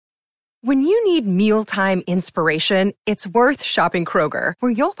When you need mealtime inspiration, it's worth shopping Kroger,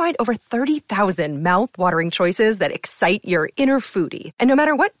 where you'll find over 30,000 mouth-watering choices that excite your inner foodie. And no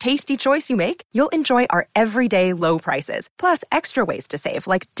matter what tasty choice you make, you'll enjoy our everyday low prices, plus extra ways to save,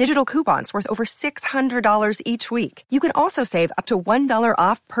 like digital coupons worth over $600 each week. You can also save up to $1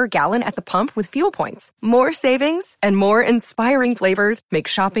 off per gallon at the pump with fuel points. More savings and more inspiring flavors make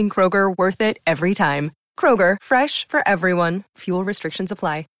shopping Kroger worth it every time. Kroger, fresh for everyone. Fuel restrictions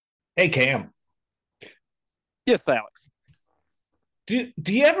apply. Hey, Cam. Yes, Alex. Do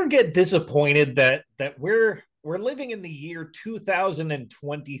you ever get disappointed that we're living in the year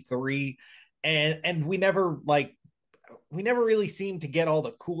 2023 and we never really seem to get all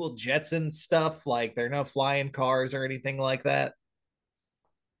the cool Jetson stuff, like there are no flying cars or anything like that?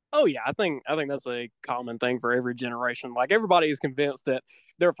 Oh yeah, I think that's a common thing for every generation. Like everybody is convinced that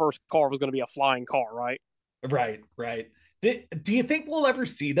their first car was going to be a flying car, right? Right. Do you think we'll ever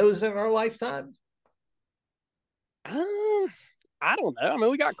see those in our lifetime? I don't know. I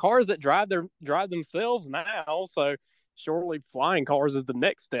mean, we got cars that drive themselves now, so surely flying cars is the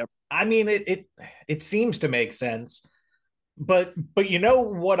next step. I mean, it seems to make sense, but you know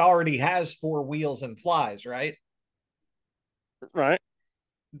what already has four wheels and flies, right? Right.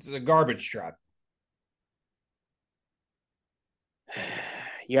 It's a garbage truck.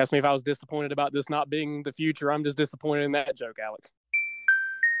 You asked me if I was disappointed about this not being the future. I'm just disappointed in that joke, Alex.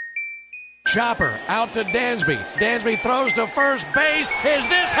 Chopper out to Dansby. Dansby throws to first base. Is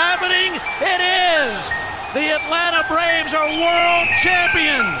this happening? It is! The Atlanta Braves are world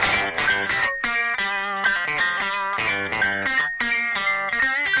champions!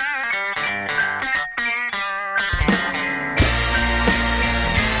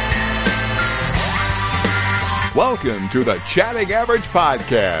 Welcome to the Chatting Average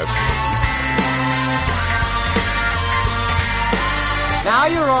Podcast. Now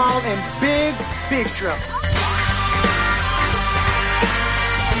you're all in big trouble.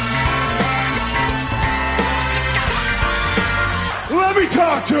 Let me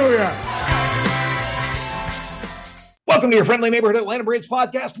talk to you. Welcome to your friendly neighborhood Atlanta Braves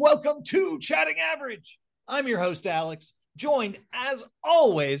podcast. Welcome to Chatting Average. I'm your host, Alex, joined as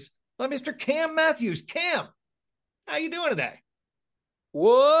always by Mr. Cam Matthews. Cam, how you doing today?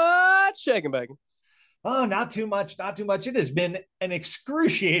 What? Shaking bacon. Oh, not too much. It has been an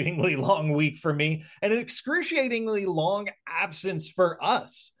excruciatingly long week for me, and an excruciatingly long absence for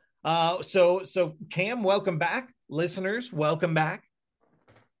us. So Cam, welcome back. Listeners, welcome back.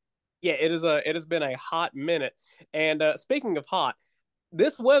 Yeah, it has been a hot minute. And speaking of hot,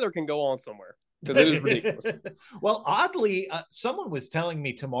 this weather can go on somewhere because it is ridiculous. Well, oddly, someone was telling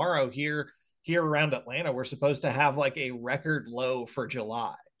me tomorrow here around Atlanta, we're supposed to have like a record low for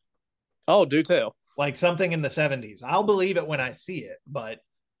July. Oh, do tell. Like something in the 70s. I'll believe it when I see it, but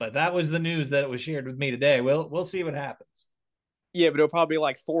that was the news that was shared with me today. We'll see what happens. Yeah, but it'll probably be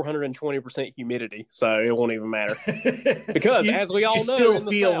like 420% humidity, so it won't even matter. Because as we all know, still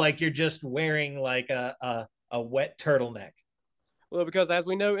feel like you're just wearing like a wet turtleneck. Well, because as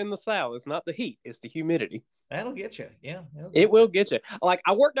we know in the South, it's not the heat, it's the humidity. That'll get you. Yeah. It will get you. Like,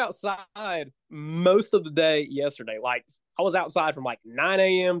 I worked outside most of the day yesterday. Like, I was outside from like 9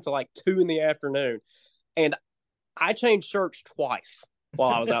 a.m. to like 2 in the afternoon. And I changed shirts twice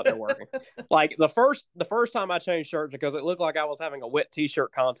while I was out there working. Like, the first time I changed shirts because it looked like I was having a wet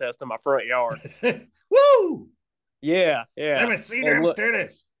T-shirt contest in my front yard. Woo! Yeah. Let me see them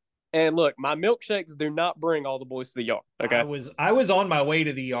titties. And look, my milkshakes do not bring all the boys to the yard. Okay, I was on my way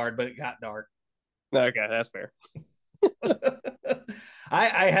to the yard, but it got dark. Okay, that's fair.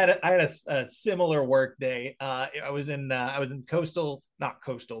 I had a similar work day. I was in not coastal,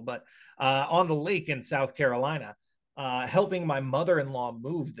 but on the lake in South Carolina, helping my mother-in-law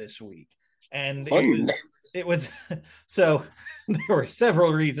move this week. And it was so there were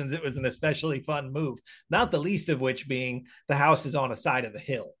several reasons it was an especially fun move, not the least of which being the house is on a side of a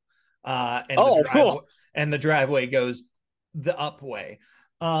hill. Cool. And the driveway goes the up way.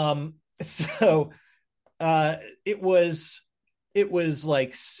 So it was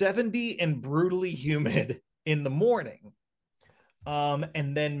like 70 and brutally humid in the morning.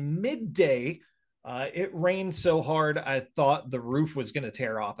 And then midday, it rained so hard I thought the roof was going to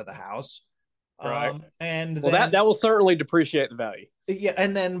tear off of the house. Right. And well, then, that will certainly depreciate the value. Yeah,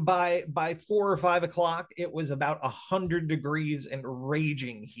 and then by 4 or 5 o'clock, it was about 100 degrees and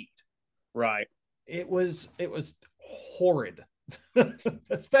raging heat. Right. It was horrid.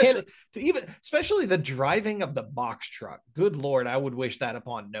 especially the driving of the box truck. Good Lord, I would wish that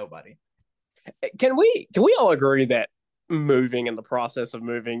upon nobody. Can we all agree that moving and the process of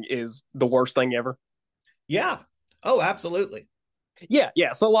moving is the worst thing ever? Yeah. Oh, absolutely.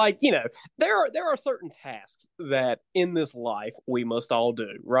 Yeah. So, like, there are certain tasks that in this life we must all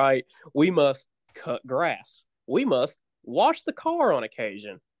do, right? We must cut grass. We must wash the car on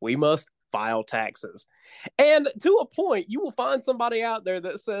occasion. We must file taxes. And to a point, you will find somebody out there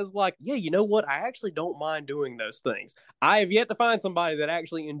that says, like, yeah, you know what? I actually don't mind doing those things. I have yet to find somebody that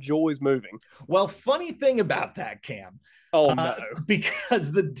actually enjoys moving. Well, funny thing about that, Cam, Oh, no.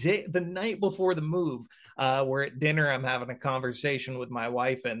 because the night before the move, we're at dinner. I'm having a conversation with my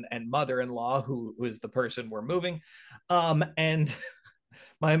wife and mother-in-law, who is the person we're moving, and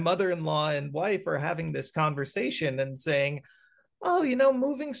my mother-in-law and wife are having this conversation and saying, oh,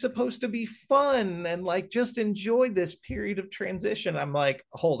 moving's supposed to be fun and like just enjoy this period of transition. I'm like,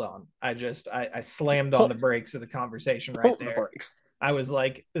 hold on. I slammed on the brakes of the conversation right there. I was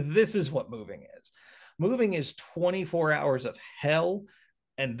like, this is what moving is. Moving is 24 hours of hell,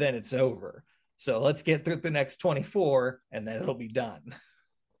 and then it's over. So let's get through the next 24, and then it'll be done.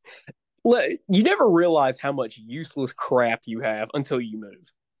 You never realize how much useless crap you have until you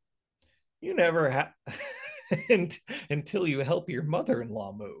move. You never have until you help your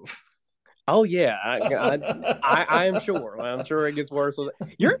mother-in-law move. Oh yeah, I am sure. I'm sure it gets worse with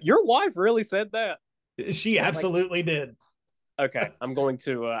it. Your wife really said that. She absolutely did. Okay, I'm going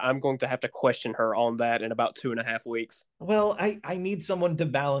to have to question her on that in about 2.5 weeks. Well, I need someone to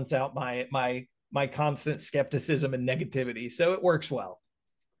balance out my constant skepticism and negativity, so it works well.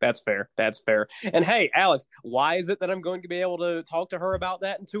 That's fair. And hey, Alex, why is it that I'm going to be able to talk to her about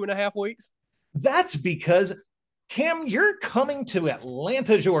that in 2.5 weeks? That's because, Cam, you're coming to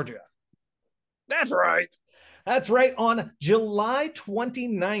Atlanta, Georgia. That's right. That's right. On July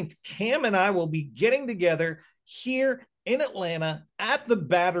 29th, Cam and I will be getting together here in Atlanta at the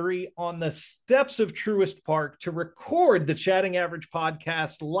Battery on the steps of Truist Park to record the Chatting Average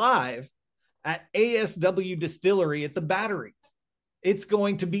podcast live at ASW Distillery at the Battery. It's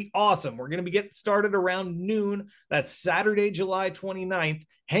going to be awesome. We're going to be getting started around noon. That's Saturday, July 29th,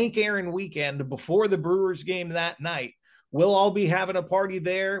 Hank Aaron weekend before the Brewers game that night. We'll all be having a party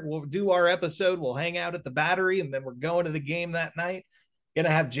there. We'll do our episode. We'll hang out at the Battery, and then we're going to the game that night. Going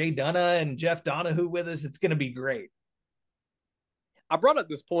to have Jay Dunna and Jeff Donahue with us. It's going to be great. I brought up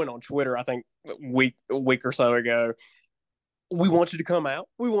this point on Twitter, I think a week or so ago. We want you to come out.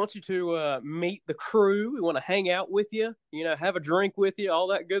 We want you to meet the crew. We want to hang out with you, have a drink with you, all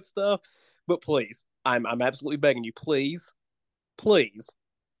that good stuff. But please, I'm absolutely begging you, please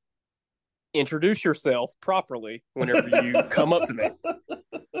introduce yourself properly whenever you come up to me.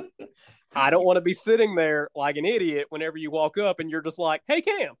 I don't want to be sitting there like an idiot whenever you walk up and you're just like, hey,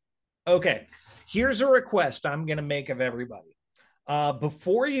 Cam. Okay, here's a request I'm going to make of everybody.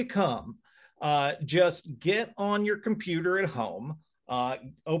 Before you come, just get on your computer at home,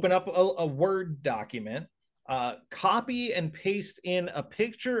 open up a Word document, copy and paste in a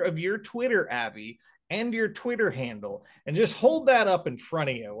picture of your Twitter, Abby, and your Twitter handle, and just hold that up in front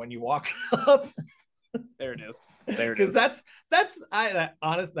of you when you walk up. There it is. Because that's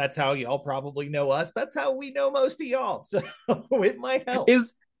how y'all probably know us. That's how we know most of y'all. So it might help.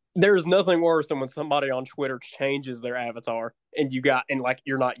 There's nothing worse than when somebody on Twitter changes their avatar and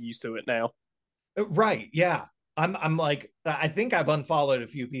you're not used to it now. Right. Yeah. I'm like, I think I've unfollowed a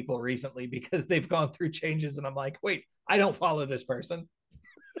few people recently because they've gone through changes, and I'm like, wait, I don't follow this person.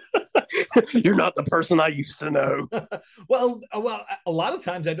 You're not the person I used to know. well, a lot of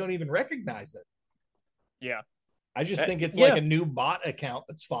times I don't even recognize it. Yeah. I just think it's like a new bot account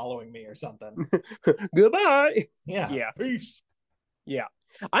that's following me or something. Goodbye. Yeah. Peace. Yeah.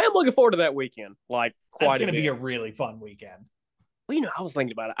 I am looking forward to that weekend. Like, quite. It's going to be a really fun weekend. Well, I was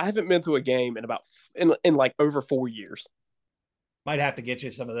thinking about it. I haven't been to a game in like over 4 years. Might have to get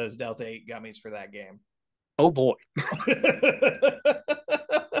you some of those Delta 8 gummies for that game. Oh boy.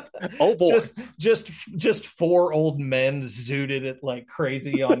 Oh boy. Just four old men zooted it like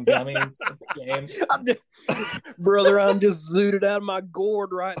crazy on gummies at the game. Brother, I'm just zooted out of my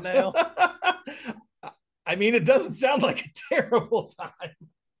gourd right now. I mean, it doesn't sound like a terrible time.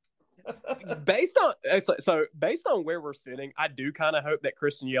 Based on where we're sitting, I do kind of hope that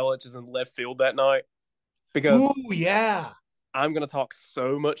Christian Yelich is in left field that night, because I'm going to talk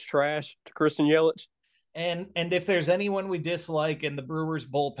so much trash to Christian Yelich. And if there's anyone we dislike in the Brewers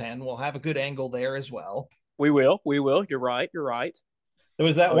bullpen, we'll have a good angle there as well. We will. You're right. There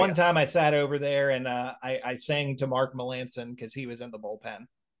was that one time I sat over there and I sang to Mark Melanson because he was in the bullpen.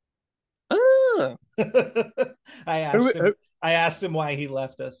 I asked him why he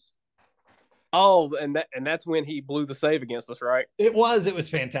left us. Oh, and that's when he blew the save against us, right? It was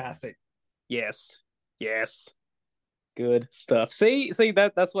fantastic. Yes. Good stuff. See,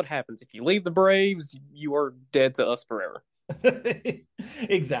 that's what happens. If you leave the Braves, you are dead to us forever.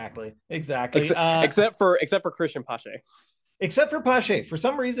 Exactly. Except for Christian Pache. Except for Pache. For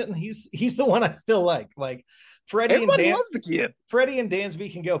some reason, he's the one I still like. Like Everybody loves the kid. Freddie and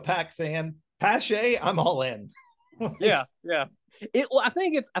Dansby can go pack sand. Pache, I'm all in. Yeah. I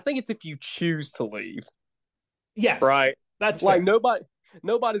think it's if you choose to leave. Yes. Right. That's like fair.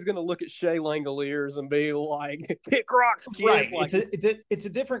 nobody's gonna look at Shea Langoliers and be like, "Kick rocks, kid." Right. Like, it's a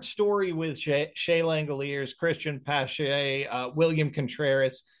different story with Shea Langoliers, Christian Pache, William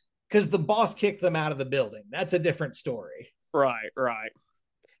Contreras, because the boss kicked them out of the building. That's a different story. Right.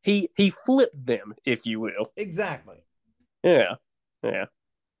 He flipped them, if you will. Exactly. Yeah.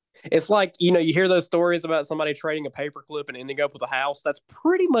 It's like, you hear those stories about somebody trading a paperclip and ending up with a house. That's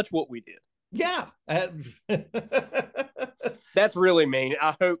pretty much what we did. Yeah. That's really mean.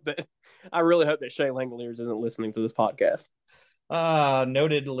 I really hope that Shea Langoliers isn't listening to this podcast.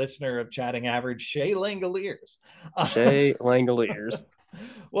 Noted listener of Chatting Average, Shea Langoliers. Shea Langoliers.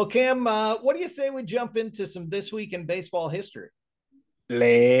 Well, Cam, what do you say we jump into some This Week in Baseball history?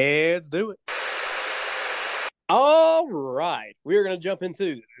 Let's do it. All right. We're going to jump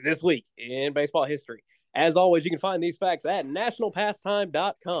into This Week in Baseball history. As always, you can find these facts at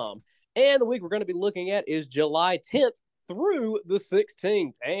nationalpastime.com. And the week we're going to be looking at is July 10th through the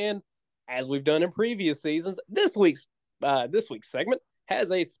 16th. And as we've done in previous seasons, this week's segment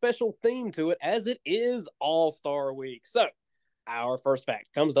has a special theme to it, as it is All-Star Week. So, our first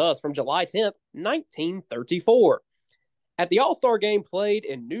fact comes to us from July 10th, 1934. At the All-Star game played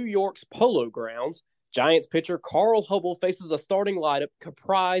in New York's Polo Grounds, Giants pitcher Carl Hubble faces a starting lineup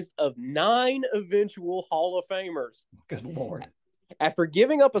comprised of 9 eventual Hall of Famers. Good Lord. After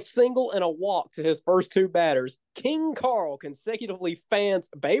giving up a single and a walk to his first 2 batters, King Carl consecutively fans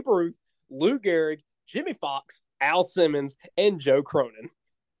Babe Ruth, Lou Gehrig, Jimmy Foxx, Al Simmons, and Joe Cronin.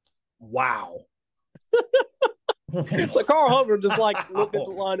 Wow. So Carl Hubble just looked at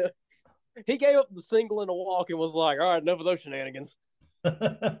the lineup. He gave up the single and a walk and was like, all right, enough of those shenanigans.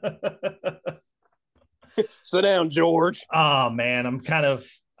 Sit down, George. Oh man, I'm kind of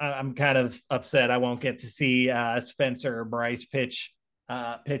upset I won't get to see Spencer or Bryce pitch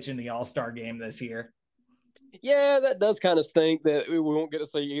in the All-Star game this year. Yeah, that does kind of stink that we won't get to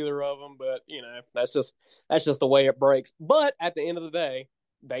see either of them, but that's just the way it breaks. But at the end of the day,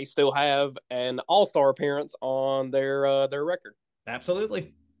 they still have an All-Star appearance on their record.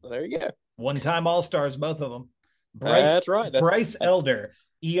 Absolutely. So there you go. One-time All-Stars, both of them. That's right. Bryce Elder,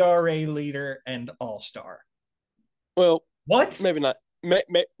 ERA leader and All-Star. Well, what? Maybe not.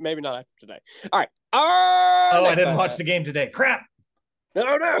 Maybe not after today. All right. I didn't watch the game today. Crap.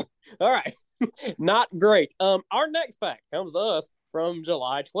 No. All right. Not great. Our next fact comes to us from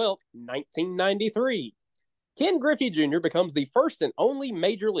July 12th, 1993. Ken Griffey Jr. becomes the first and only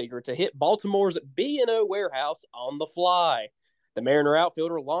major leaguer to hit Baltimore's B&O warehouse on the fly. The Mariner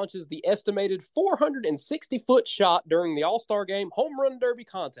outfielder launches the estimated 460-foot shot during the All-Star Game Home Run Derby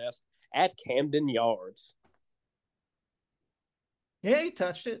contest at Camden Yards. Yeah, he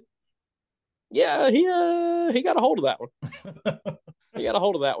touched it. Yeah, he got a hold of that one. He got a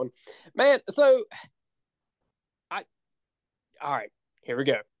hold of that one. Man, so all right, here we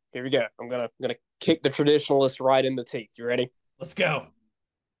go. I'm gonna kick the traditionalists right in the teeth. You ready? Let's go.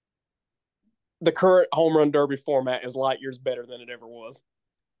 The current home run derby format is light years better than it ever was.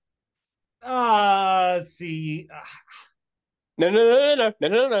 See. No.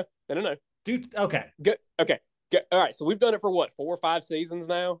 Dude, okay. Okay. All right, so we've done it for what, 4 or 5 seasons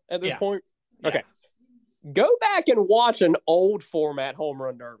now at this point? Yeah. Okay. Go back and watch an old format home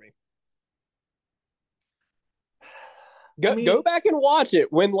run derby. Go back and watch it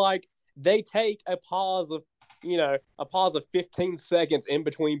when they take a pause of 15 seconds in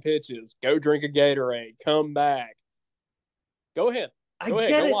between pitches. Go drink a Gatorade. Come back. Go ahead. Go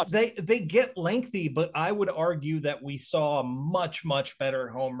it. They get lengthy, but I would argue that we saw much, much better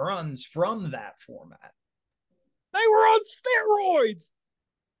home runs from that format. They were on steroids.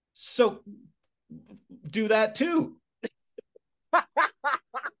 So do that too.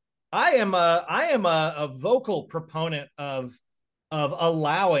 I am a vocal proponent of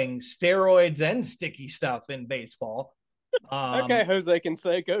allowing steroids and sticky stuff in baseball. Okay, Jose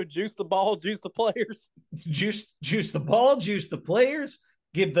Canseco, juice the ball, juice the players. Juice the ball, juice the players.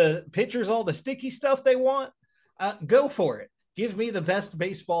 Give the pitchers all the sticky stuff they want. Go for it. Give me the best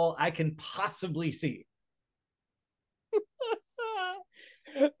baseball I can possibly see.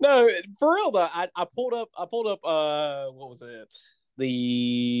 No, for real though. I pulled up. What was it?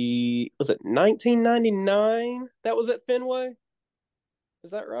 Was it 1999? That was at Fenway.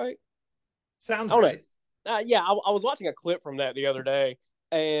 Is that right? Sounds right. Yeah, I was watching a clip from that the other day,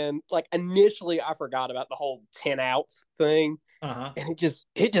 And like initially I forgot about the whole 10 outs thing. Uh-huh. And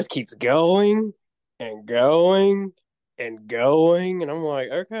it just keeps going and going and going. And I'm like,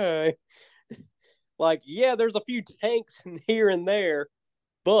 okay. Like, yeah, there's a few tanks in here and there,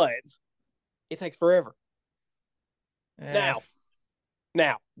 but it takes forever. Now,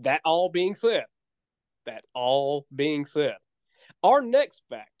 that all being said, our next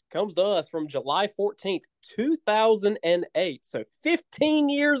fact comes to us from July 14th, 2008. So 15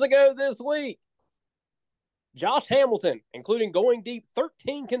 years ago this week. Josh Hamilton, including going deep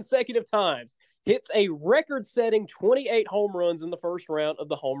 13 consecutive times, hits a record-setting 28 home runs in the first round of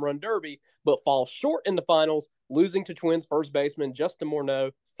the Home Run Derby, but falls short in the finals, losing to Twins first baseman Justin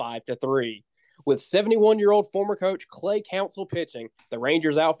Morneau 5-3. With 71-year-old former coach Clay Counsell pitching, the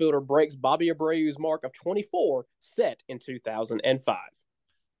Rangers outfielder breaks Bobby Abreu's mark of 24 set in 2005.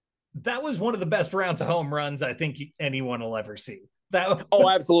 That was one of the best rounds of home runs I think anyone will ever see. Oh,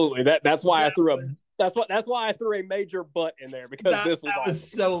 absolutely. That's why I threw a major butt in there, because this was awesome.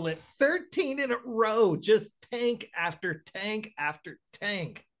 So lit. 13 in a row, just tank after tank after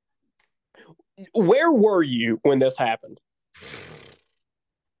tank. Where were you when this happened?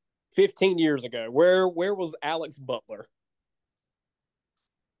 15 years ago. Where was Alex Butler?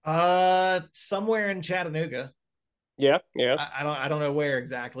 Somewhere in Chattanooga. Yeah. I don't know where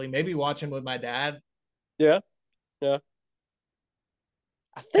exactly. Maybe watching with my dad. Yeah.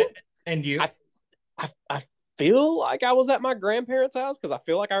 I think. And you? I feel like I was at my grandparents' house, because I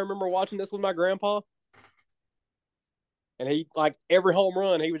feel like I remember watching this with my grandpa. And he, like, every home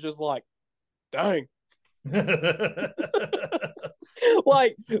run, he was just like, dang.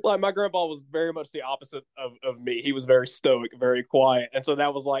 like my grandpa was very much the opposite of me. He was very stoic, very quiet. And so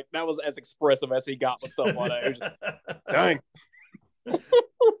that was as expressive as he got with stuff like that. He was just, dang.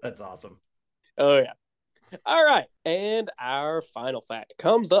 That's awesome. Oh, yeah. All right. And our final fact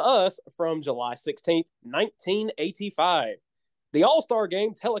comes to us from July 16th, 1985. The All-Star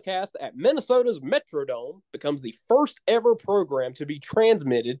Game telecast at Minnesota's Metrodome becomes the first ever program to be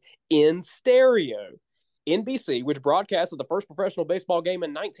transmitted in stereo. NBC, which broadcasted the first professional baseball game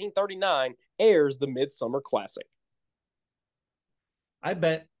in 1939, airs the Midsummer Classic. I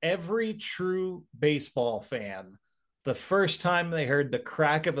bet every true baseball fan, the first time they heard the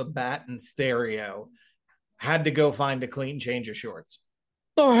crack of a bat in stereo, had to go find a clean change of shorts.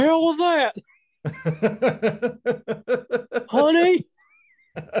 The hell was that? Honey?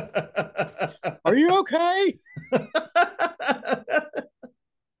 Are you okay?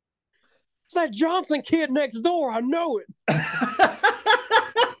 It's that Johnson kid next door. I know it.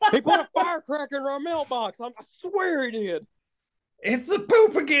 He put a firecracker in our mailbox. I swear he did. It's the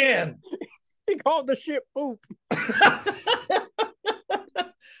poop again. He called the shit poop.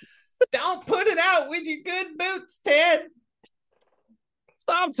 Don't put it out with your good boots, Ted.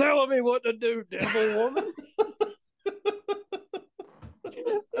 Stop telling me what to do, devil woman.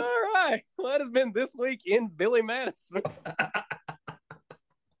 All right. Well, that has been This Week in Billy Madison.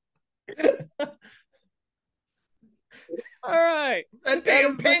 All right. A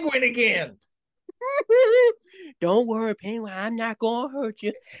damn penguin again. Don't worry, penguin. I'm not going to hurt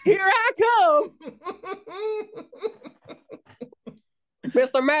you. Here I come.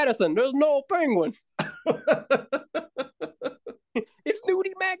 Mr. Madison, there's no penguin. It's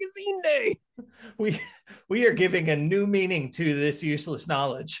Nudie Magazine Day. We are giving a new meaning to this useless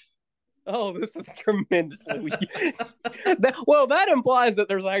knowledge. Oh, this is tremendously that implies that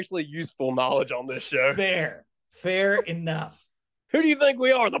there's actually useful knowledge on this show. Fair enough. Who do you think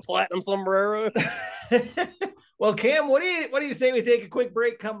we are, the Platinum Sombrero? Well, Cam, what do you say we take a quick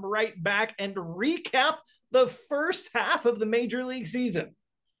break, come right back, and recap the first half of the Major League season?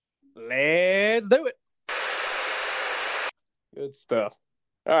 Let's do it. Good stuff.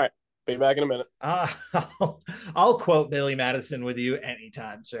 All right. Be back in a minute. I'll quote Billy Madison with you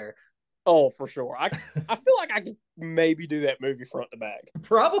anytime, sir. Oh, for sure. I feel like I could maybe do that movie front to back.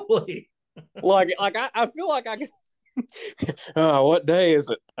 Probably. I feel like I could. What day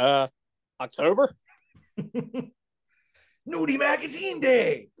is it? October? Nudie Magazine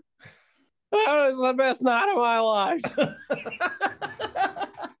Day. That was the best night of my life.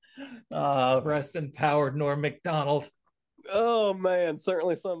 Rest in power, Norm Macdonald. Oh, man.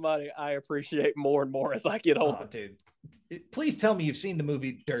 Certainly somebody I appreciate more and more as I get older. Oh, dude. Please tell me you've seen the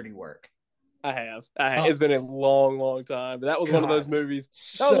movie Dirty Work. I have. It's been a long, long time. But that was one of those movies.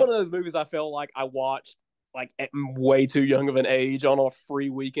 That was one of those movies I felt like I watched like at way too young of an age on a free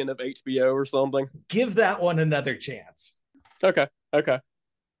weekend of HBO or something. Give that one another chance. Okay. I'll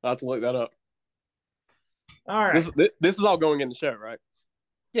have to look that up. All right. This is all going in the show, right?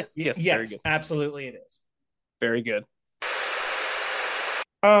 Yes. Very good. Absolutely it is. Very good.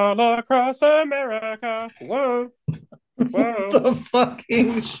 All across America. Whoa, whoa. The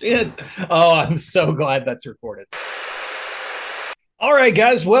fucking shit. Oh, I'm so glad that's recorded. All right,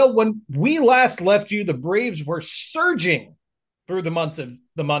 guys. Well, when we last left you, the Braves were surging through the month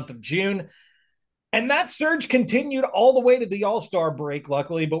of June. And that surge continued all the way to the All-Star break,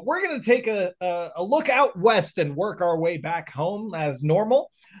 luckily. But we're going to take a look out west and work our way back home as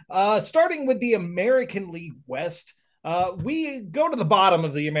normal. Starting with the American League West, we go to the bottom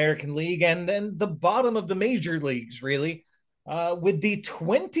of the American League and then the bottom of the major leagues, really, with the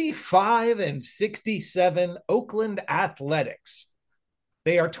 25-67 Oakland Athletics.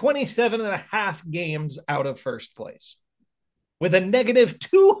 They are 27 and a half games out of first place with a negative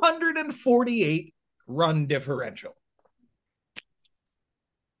 248 run differential.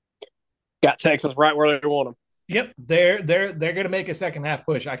 Got Texas right where they want them. Yep, they're going to make a second half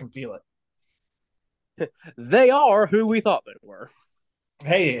push. I can feel it. They are who we thought they were.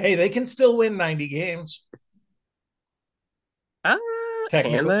 Hey, they can still win 90 games.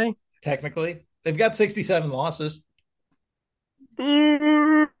 Can they? Technically, they've got 67 losses.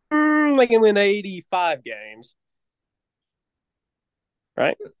 They can win 85 games.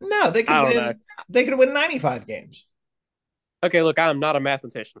 Right? No, they could win. They could win 95 games. Okay, look, I'm not a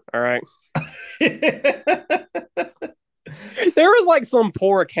mathematician. All right. There is like some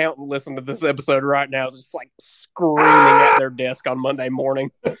poor accountant listening to this episode right now, just like screaming at their desk on Monday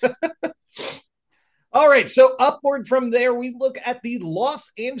morning. All right, so upward from there, we look at the Los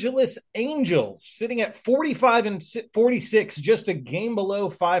Angeles Angels, sitting at 45 and 46, just a game below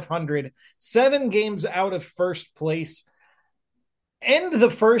 500, 7 games out of first place. End the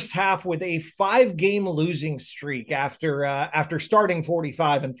first half with a 5-game losing streak after starting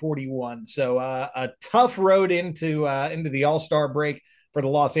 45 and 41. So a tough road into the All-Star break for the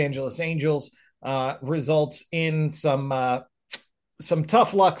Los Angeles Angels results in some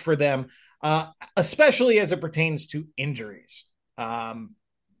tough luck for them, especially as it pertains to injuries. Cam,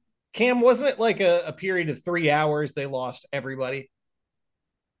 wasn't it like a period of 3 hours they lost everybody?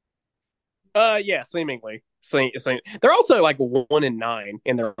 Yeah, seemingly. They're also like 1-9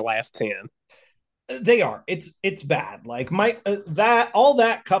 in their last 10. They are. It's bad. Like Mike,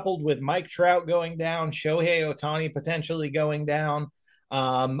 that coupled with Mike Trout going down, Shohei Ohtani potentially going down.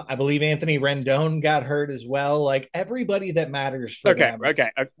 I believe Anthony Rendon got hurt as well. Like everybody that matters for them.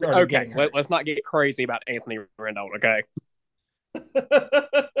 Okay. Let's not get crazy about Anthony Rendon. Okay.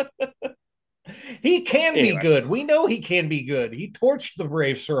 He can be good. We know he can be good. He torched the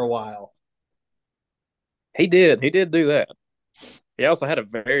Braves for a while. He did do that. He also had a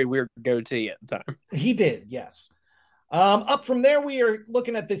very weird goatee at the time. He did, yes. Up from there, we are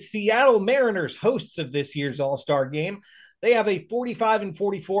looking at the Seattle Mariners, hosts of this year's All-Star game. They have a 45 and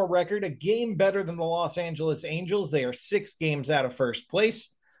 44 record, a game better than the Los Angeles Angels. They are 6 games out of first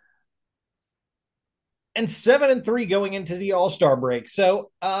place. And 7 and 3 going into the All-Star break.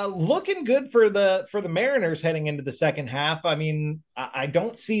 So looking good for the Mariners heading into the second half. I mean, I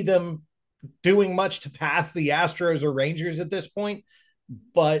don't see them doing much to pass the Astros or Rangers at this point,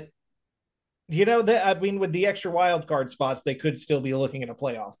 but with the extra wild card spots, they could still be looking at a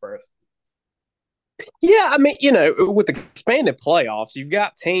playoff berth. Yeah, I mean, with expanded playoffs, you've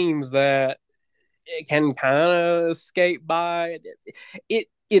got teams that can kind of skate by.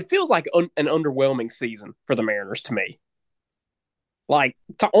 It feels like an underwhelming season for the Mariners to me. Like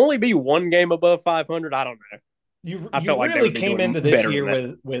to only be 1 game above 500, I don't know. You really came into this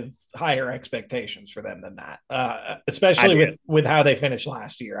year with higher expectations for them than that, especially with how they finished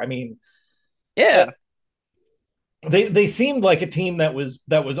last year. I mean, yeah, they seemed like a team that was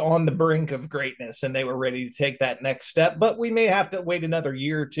on the brink of greatness, and they were ready to take that next step. But we may have to wait another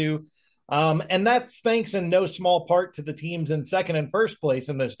year or two, and that's thanks in no small part to the teams in second and first place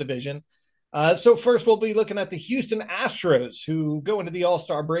in this division. So first, we'll be looking at the Houston Astros, who go into the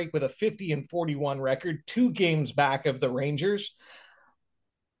All-Star break with a 50 and 41 record, 2 games back of the Rangers.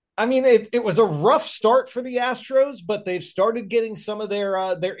 I mean, it was a rough start for the Astros, but they've started getting some of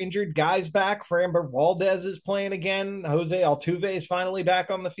their injured guys back. Framber Valdez is playing again. Jose Altuve is finally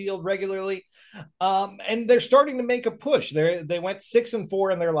back on the field regularly. And they're starting to make a push. They went 6 and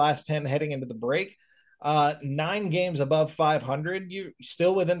 4 in their last 10 heading into the break. 9 games above 500. You're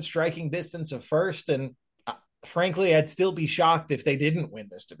still within striking distance of first. And frankly, I'd still be shocked if they didn't win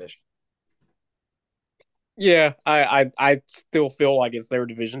this division. Yeah, I still feel like it's their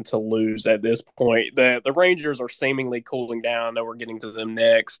division to lose at this point. The Rangers are seemingly cooling down. I know we're getting to them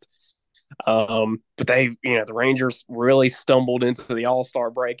next. But the Rangers really stumbled into the All-Star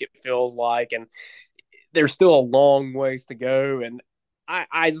break, it feels like, and there's still a long ways to go. And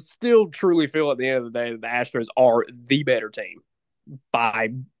I still truly feel at the end of the day that the Astros are the better team.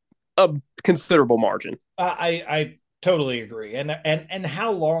 by a considerable margin. I totally agree. And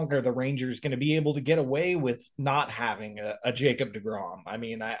how long are the Rangers going to be able to get away with not having a Jacob deGrom? I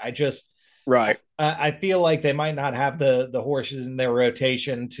mean, I just right. I feel like they might not have the horses in their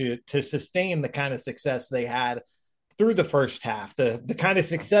rotation to sustain the kind of success they had through the first half, the kind of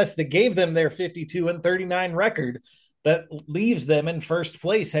success that gave them their 52-39 record that leaves them in first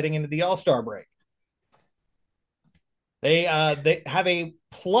place heading into the All-Star break. They have a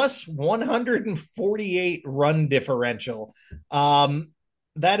plus 148 run differential.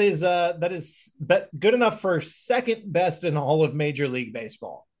 That is good enough for second best in all of Major League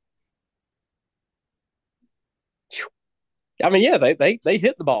Baseball. I mean, yeah, they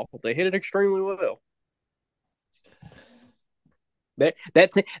hit the ball. They hit it extremely well.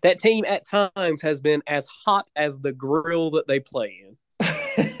 That team at times has been as hot as the grill that they play in.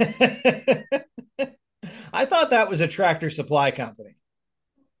 I thought that was a Tractor Supply Company.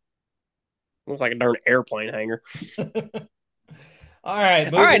 Looks like a darn airplane hangar. All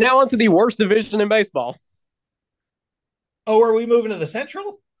right. Now on to the worst division in baseball. Oh, are we moving to the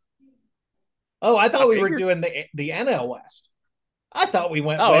Central? Oh, I thought we were doing the NL West. I thought we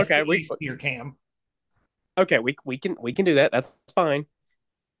went west to east here, Cam. Okay, we can do that. That's fine.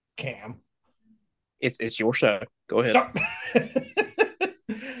 Cam. It's your show. Go ahead.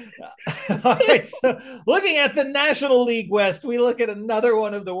 All right, so looking at the National League West, we look at another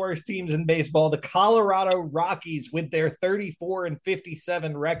one of the worst teams in baseball, the Colorado Rockies, with their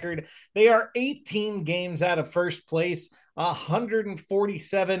 34-57 record. They are 18 games out of first place,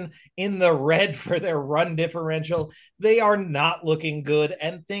 147 in the red for their run differential. They are not looking good,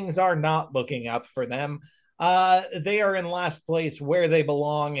 and things are not looking up for them. They are in last place, where they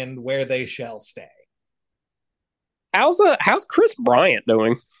belong and where they shall stay. How's Chris Bryant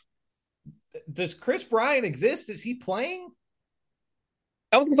doing? Does Chris Bryant exist? Is he playing?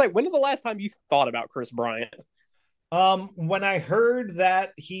 I was gonna say, when is the last time you thought about Chris Bryant? When I heard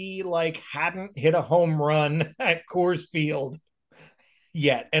that he hadn't hit a home run at Coors Field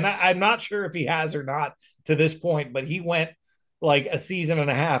yet, and I'm not sure if he has or not to this point, but he went like a season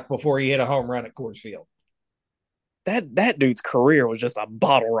and a half before he hit a home run at Coors Field. That dude's career was just a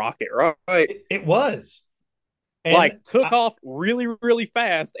bottle rocket, right? It was. And took off really, really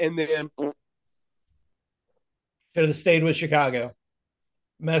fast, and then should have stayed with Chicago.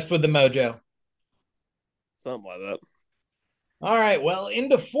 Messed with the mojo. Something like that. All right. Well,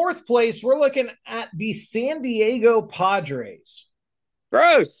 into fourth place, we're looking at the San Diego Padres.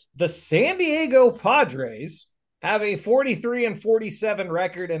 Gross. The San Diego Padres have a 43-47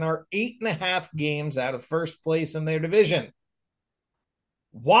 record and are 8.5 games out of first place in their division.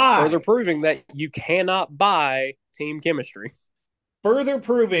 Why? Further proving that you cannot buy team chemistry. Further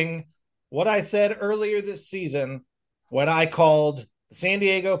proving what I said earlier this season when I called the San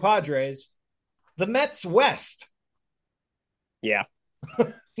Diego Padres the Mets West. Yeah.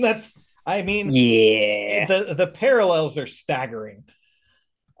 The parallels are staggering.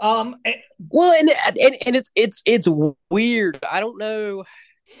 Well, and it's weird. I don't know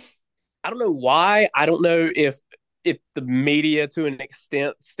why. I don't know if the media, to an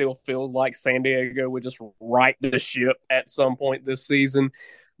extent, still feels like San Diego would just right the ship at some point this season.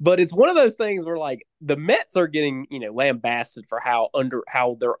 But it's one of those things where, the Mets are getting, lambasted for how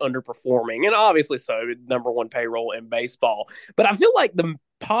they're underperforming, and obviously so, number one payroll in baseball. But I feel like the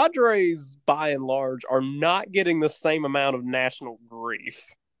Padres, by and large, are not getting the same amount of national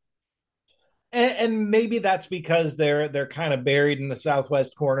grief. And maybe that's because they're kind of buried in the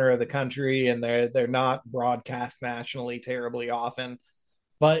southwest corner of the country, and they're not broadcast nationally terribly often.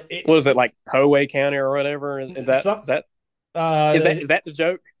 But was it like Poway County or whatever? Is that the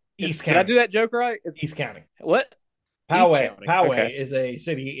joke? East County. Did I do that joke right? East County. What? Poway is a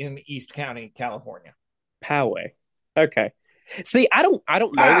city in East County, California. Poway. Okay. See, I don't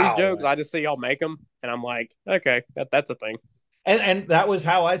know these jokes. I just see y'all make them, and I'm like, okay, that's a thing. And that was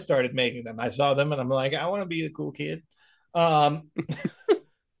how I started making them. I saw them, and I'm like, I want to be the cool kid.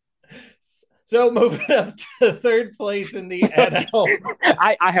 So moving up to third place in the NL.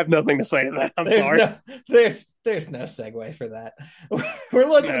 I have nothing to say to that. I'm sorry. There's no segue for that. We're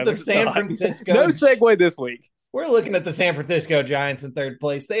looking at the San Francisco. No segue this week. We're looking at the San Francisco Giants in third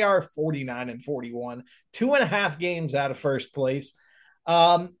place. They are 49-41, 2.5 games out of first place.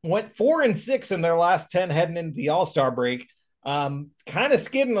 Went 4-6 in their last 10 heading into the All-Star break. Kind of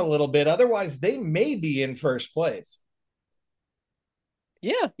skidding a little bit. Otherwise, they may be in first place.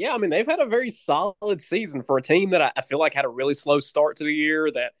 Yeah. I mean, they've had a very solid season for a team that I feel like had a really slow start to the year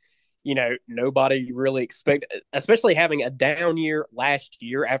that, nobody really expected, especially having a down year last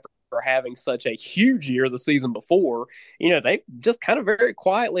year after having such a huge year the season before, they've just kind of very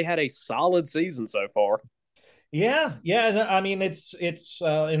quietly had a solid season so far. Yeah. I mean, it's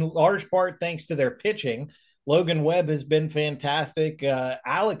in large part thanks to their pitching. Logan Webb has been fantastic.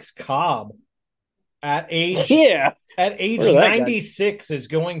 Alex Cobb at age Yeah. at age 96 is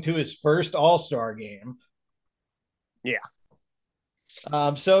going to his first All-Star game. Yeah.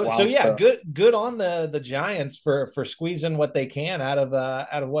 So yeah, stuff. good on the Giants for squeezing what they can out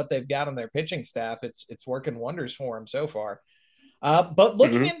of what they've got on their pitching staff. It's working wonders for them so far. But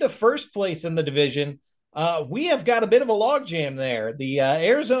looking into first place in the division, we have got a bit of a logjam there. The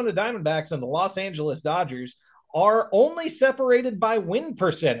Arizona Diamondbacks and the Los Angeles Dodgers are only separated by win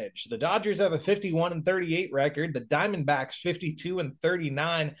percentage. The Dodgers have a 51-38 record. The Diamondbacks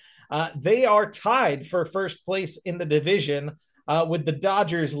 52-39. They are tied for first place in the division, with the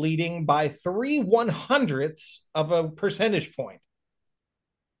Dodgers leading by 0.03 of a percentage point.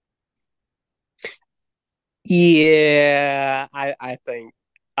 Yeah, I think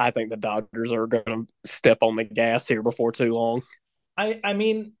the Dodgers are going to step on the gas here before too long. I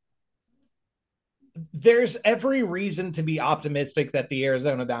mean, there's every reason to be optimistic that the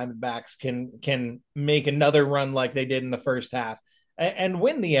Arizona Diamondbacks can make another run like they did in the first half and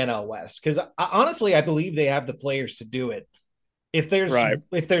win the NL West. Because honestly, I believe they have the players to do it. If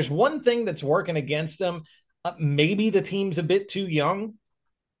there's one thing that's working against them, maybe the team's a bit too young.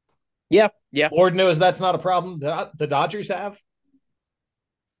 Yeah. Lord knows that's not a problem that the Dodgers have.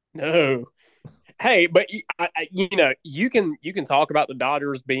 No. Hey, but you can talk about the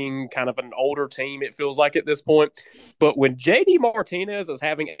Dodgers being kind of an older team, it feels like at this point. But when JD Martinez is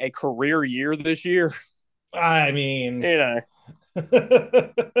having a career year this year, I mean,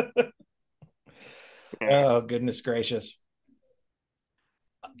 Oh, goodness gracious.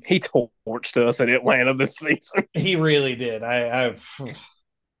 He torched us in Atlanta this season. He really did.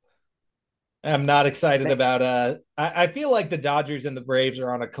 I'm not excited about I feel like the Dodgers and the Braves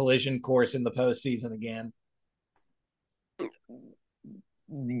are on a collision course in the postseason again.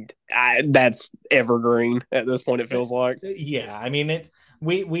 That's evergreen at this point, it feels like. Yeah, I mean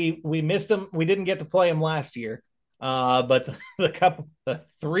we missed them. We didn't get to play them last year. But the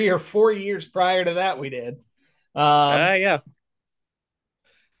 3 or 4 years prior to that we did. Yeah.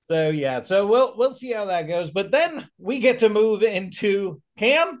 So we'll see how that goes. But then we get to move into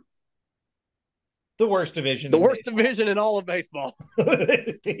Cam, the worst division. The worst division in all of baseball.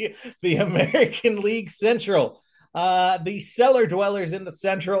 the American League Central. The cellar dwellers in the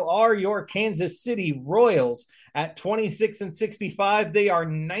Central are your Kansas City Royals at 26-65. They are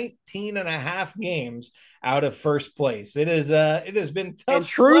 19 and a half games out of first place. It has been tough. And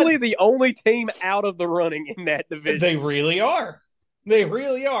truly the only team out of the running in that division. They really are. They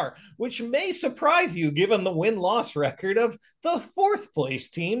really are, which may surprise you given the win-loss record of the fourth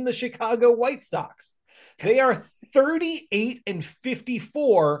place team, the Chicago White Sox. They are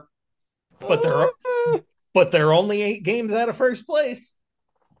 38-54, but they're only 8 games out of first place.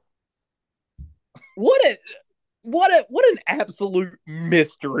 What an absolute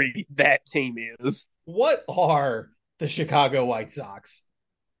mystery that team is. What are the Chicago White Sox?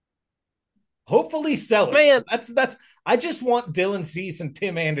 Hopefully sellers. Man, that's I just want Dylan Cease and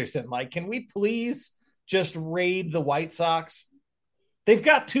Tim Anderson. Like, can we please just raid the White Sox? They've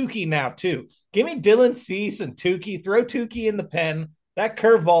got Tukey now too. Give me Dylan Cease and Tukey. Throw Tukey in the pen. That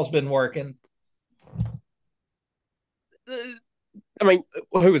curveball's been working. I mean,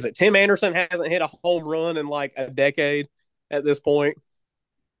 who is it? Tim Anderson hasn't hit a home run in like a decade at this point.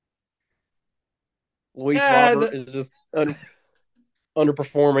 Luis Robert is just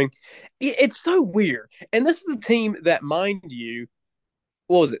underperforming. It's so weird. And this is a team that, mind you,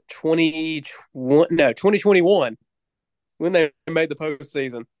 what was it? 2021 when they made the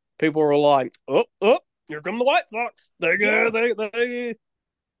postseason. People were like, "Oh, here come the White Sox! They go, they."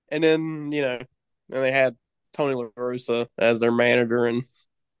 And then and they had Tony La Russa as their manager, and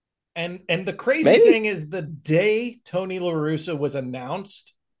the crazy thing is, the day Tony La Russa was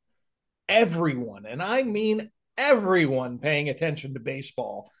announced, everyone, and I mean everyone paying attention to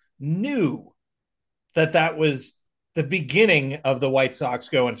baseball, knew that was the beginning of the White Sox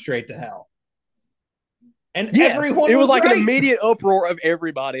going straight to hell. And yes, everyone was like right. An immediate uproar of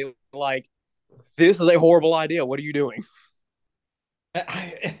everybody. Like, this is a horrible idea. What are you doing?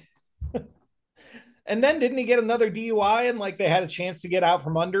 And then didn't he get another DUI and like they had a chance to get out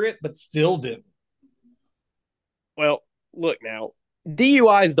from under it, but still didn't? Well, look now.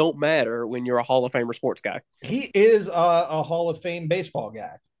 DUIs don't matter when you're a Hall of Famer sports guy. He is a Hall of Fame baseball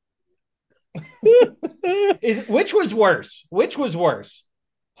guy. Which was worse?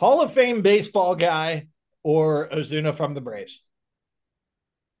 Hall of Fame baseball guy or Ozuna from the Braves?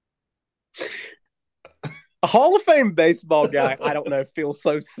 A Hall of Fame baseball guy, I don't know, feels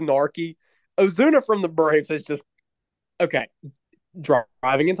so snarky. Ozuna from the Braves is just, okay,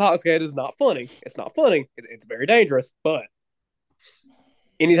 driving intoxicated is not funny. It's not funny. It's very dangerous. But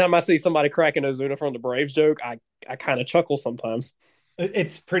anytime I see somebody crack an Ozuna from the Braves joke, I kind of chuckle sometimes.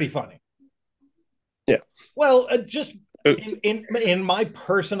 It's pretty funny. Yeah. Well, just in my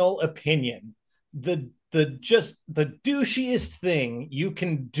personal opinion, the douchiest thing you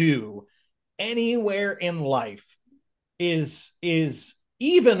can do anywhere in life is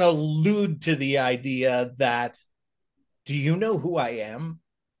even allude to the idea that, do you know who I am?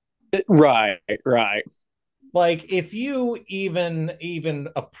 Right. Like, if you even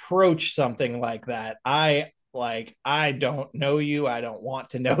approach something like that, I don't know you, I don't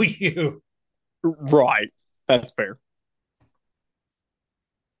want to know you. Right. That's fair.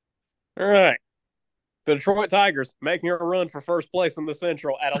 All right. The Detroit Tigers making a run for first place in the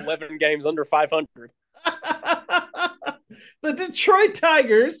Central at 11 games under 500. The Detroit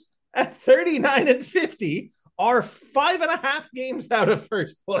Tigers at 39-50 are 5.5 games out of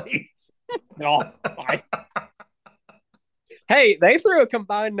first place. Oh, hey, they threw a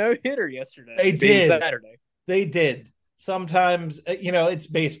combined no-hitter yesterday. They did. Saturday. They did. Sometimes, it's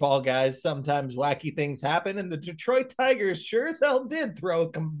baseball, guys. Sometimes wacky things happen, and the Detroit Tigers sure as hell did throw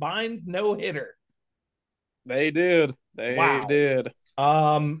a combined no-hitter. They did. They did.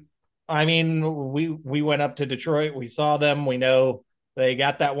 I mean, we went up to Detroit. We saw them. We know they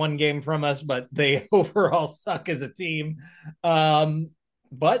got that one game from us, but they overall suck as a team.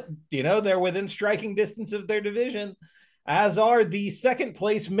 But they're within striking distance of their division, as are the second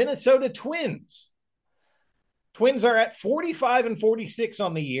place Minnesota Twins. Twins are at 45-46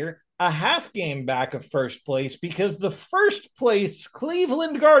 on the year, a half game back of first place, because the first place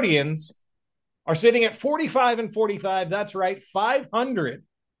Cleveland Guardians are sitting at 45-45. That's right, 500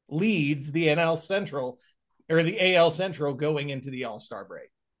 leads the NL Central, or the AL Central, going into the All-Star break.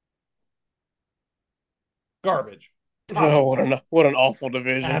 Garbage. Oh, what an awful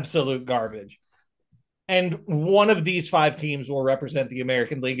division. Absolute garbage. And one of these 5 teams will represent the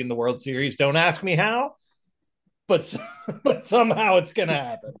American League in the World Series. Don't ask me how, but somehow it's going to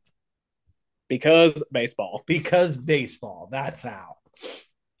happen. Because baseball. Because baseball. That's how.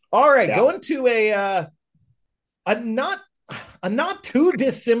 All right, yeah. Going to a not too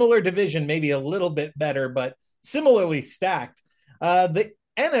dissimilar division, maybe a little bit better, but similarly stacked. The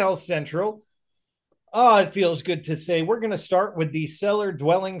NL Central. Oh, it feels good to say we're going to start with the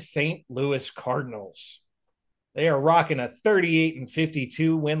cellar-dwelling St. Louis Cardinals. They are rocking a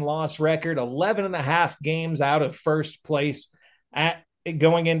 38-52 win-loss record, 11.5 games out of first place at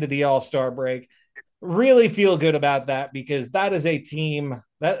going into the All-Star break. Really feel good about that, because that is a team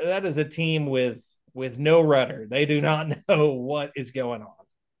that is a team with no rudder. They do not know what is going on.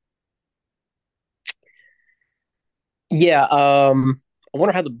 Yeah, I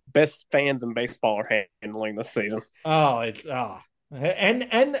wonder how the best fans in baseball are handling this season. And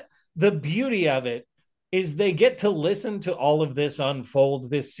the beauty of it is they get to listen to all of this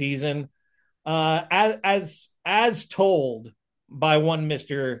unfold this season, as told by one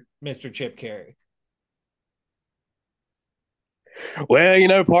Mr. Chip Carey.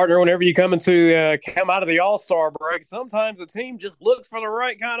 Well, partner, whenever you come out of the All-Star break, sometimes the team just looks for the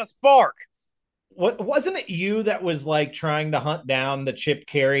right kind of spark. Wasn't it you that was like trying to hunt down the Chip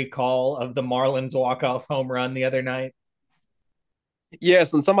Carey call of the Marlins walk-off home run the other night?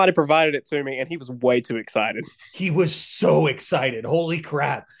 Yes, and somebody provided it to me, and he was way too excited. He was so excited. Holy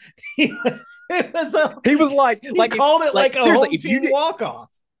crap. He was called it like a home team walk-off.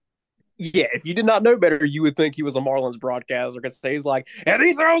 Yeah, if you did not know better, you would think he was a Marlins broadcaster, because he's like, and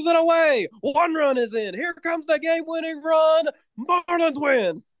he throws it away. 1 run is in. Here comes the game-winning run. Marlins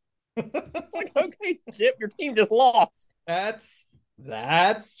win. It's like, okay, Chip, your team just lost. That's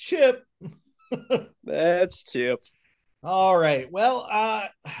Chip. That's Chip. All right. Well,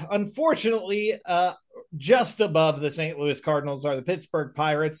 unfortunately, just above the St. Louis Cardinals are the Pittsburgh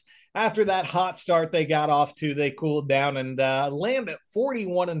Pirates. After that hot start they got off to, they cooled down and land at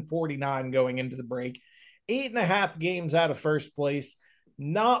 41-49 going into the break. 8.5 games out of first place.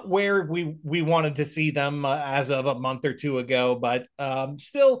 Not where we wanted to see them as of a month or two ago, but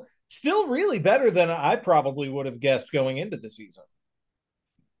still really better than I probably would have guessed going into the season.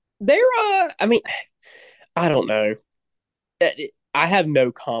 I don't know. I have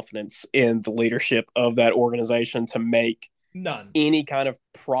no confidence in the leadership of that organization to make any kind of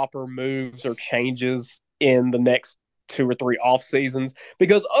proper moves or changes in the next 2 or 3 off seasons,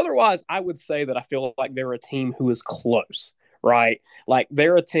 because otherwise I would say that I feel like they're a team who is close, right? Like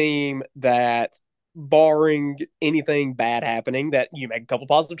they're a team that barring anything bad happening, that you make a couple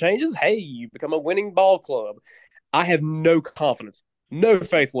positive changes. Hey, you become a winning ball club. I have no confidence, no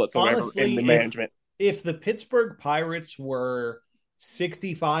faith whatsoever in the Honestly, management. if the Pittsburgh Pirates were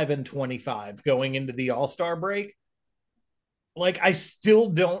 65-25 going into the All-Star break, like I still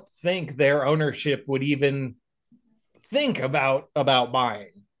don't think their ownership would even think about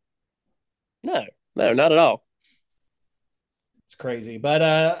buying. No, not at all. It's crazy.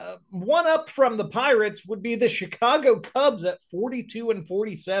 But one up from the Pirates would be the Chicago Cubs at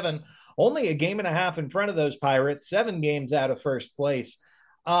 42-47, only a game and a half in front of those Pirates, 7 games out of first place.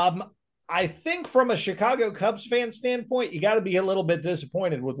 Um, I think from a Chicago Cubs fan standpoint, you got to be a little bit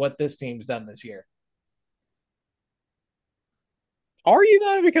disappointed with what this team's done this year. Are you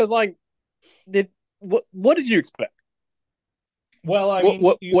though? Because like, what did you expect? Well, I mean,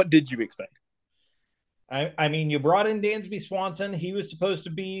 what did you expect? I mean, you brought in Dansby Swanson. He was supposed to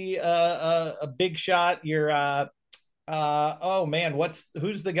be a big shot. Oh man,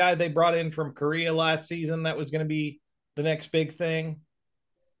 who's the guy they brought in from Korea last season that was going to be the next big thing?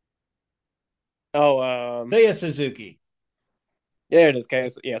 Seiya Suzuki. Yeah, it is.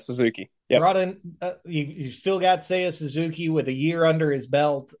 Yeah, Suzuki. Yep. Brought in. You still got Seiya Suzuki with a year under his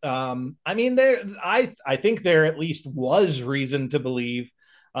belt. I mean, I think there at least was reason to believe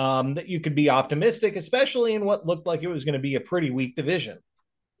that you could be optimistic, especially in what looked like it was going to be a pretty weak division.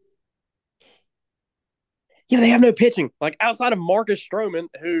 Yeah, they have no pitching. Like outside of Marcus Stroman,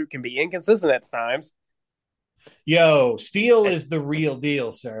 who can be inconsistent at times. Yo, Steele is the real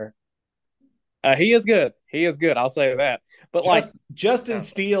deal, sir. He is good. He is good. I'll say that. But Justin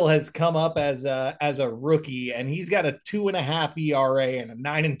Steele has come up as a rookie, and he's got a 2.5 ERA and a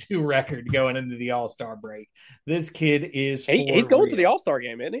 9-2 record going into the All-Star break. This kid is he's going to the All-Star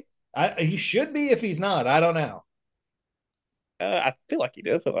game, isn't he? He should be if he's not. I don't know. I feel like he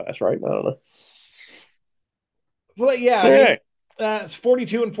did. I feel like that's right. I don't know. But yeah, I mean, it's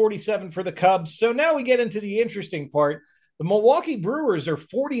 42-47 for the Cubs. So now we get into the interesting part. The Milwaukee Brewers are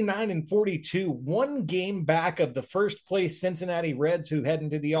 49-42, 1 game back of the first place Cincinnati Reds, who head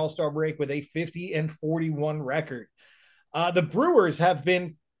into the All-Star break with a 50-41 record. The Brewers have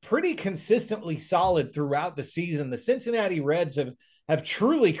been pretty consistently solid throughout the season. The Cincinnati Reds have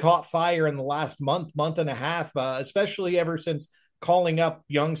truly caught fire in the last month and a half, especially ever since calling up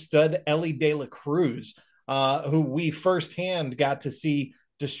young stud Ellie De La Cruz, who we firsthand got to see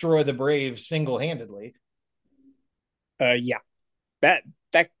destroy the Braves single-handedly. Yeah, that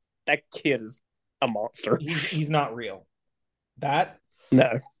kid is a monster. He's not real. That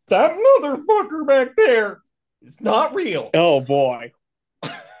motherfucker back there is not real. Oh boy.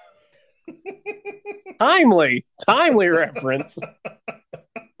 timely reference.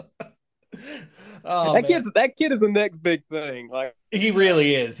 Oh, that kid is the next big thing. Like he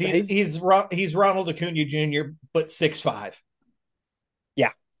really is. He's Ronald Acuna Jr. but 6'5".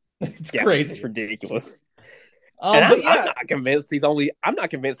 Yeah, it's crazy. It's ridiculous. And I'm not convinced he's only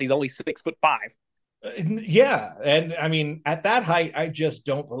 6'5". Yeah, and I mean at that height, I just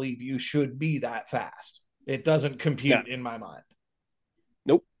don't believe you should be that fast. It doesn't compute in my mind.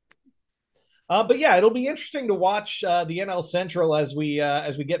 Nope. But yeah, it'll be interesting to watch the NL Central as we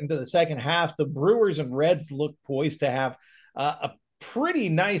get into the second half. The Brewers and Reds look poised to have a pretty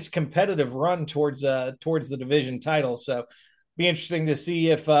nice competitive run towards the division title. So be interesting to see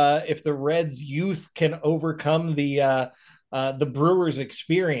if the Reds youth can overcome the Brewers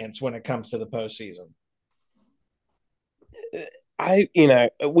experience when it comes to the postseason.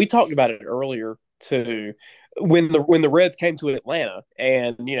 We talked about it earlier too, when the Reds came to Atlanta,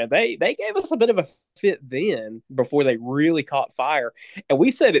 and they gave us a bit of a fit then before they really caught fire, and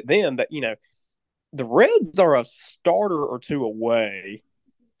we said it then that the Reds are a starter or two away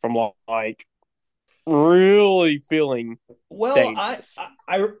from like really feeling dangerous.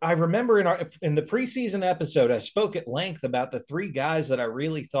 I remember in the preseason episode I spoke at length about the 3 guys that I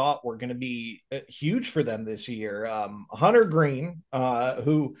really thought were going to be huge for them this year. Hunter Green,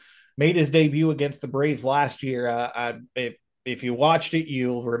 who made his debut against the Braves last year. If you watched it,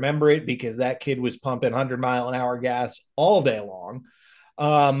 you'll remember it because that kid was pumping 100-mile-an-hour gas all day long.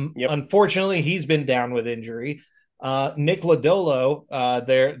 Unfortunately, he's been down with injury. Nick Lodolo,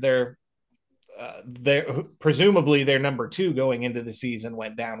 presumably their number 2 going into the season,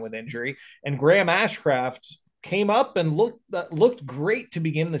 went down with injury, and Graham Ashcraft came up and looked great to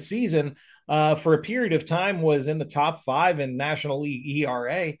begin the season. For a period of time, was in the top 5 in National League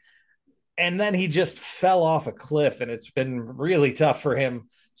ERA, and then he just fell off a cliff, and it's been really tough for him.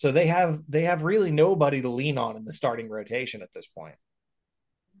 So they have really nobody to lean on in the starting rotation at this point.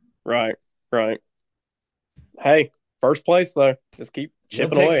 Right. Hey, first place though. Just keep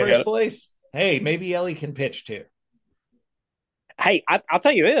chipping away. First place. Hey, maybe Ellie can pitch too. Hey, I'll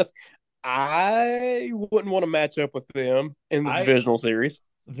tell you this. I wouldn't want to match up with them in the I divisional series.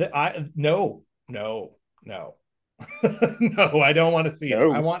 no, no, no. No, I don't want to see it. I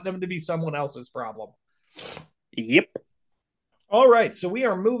No. want them to be someone else's problem. Yep. All right, so we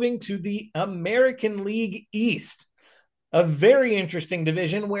are moving to the American League East, a very interesting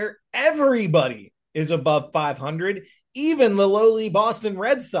division where everybody is above 500, even the lowly Boston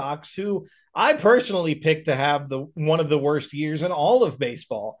Red Sox, who I personally picked to have the one of the worst years in all of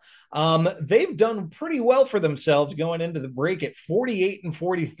baseball. They've done pretty well for themselves going into the break at 48 and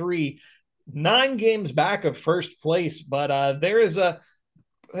 43, 9 games back of first place. But there's a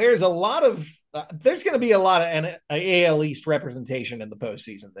lot of there's going to be a lot of AL East representation in the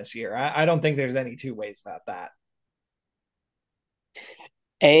postseason this year. I don't think there's any two ways about that.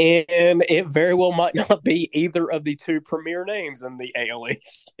 And it very well might not be either of the two premier names in the AL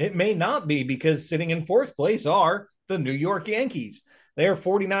East. It may not be, because sitting in fourth place are the New York Yankees. They are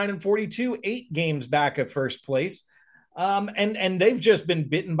 49 and 42, 8 games back of first place. And they've just been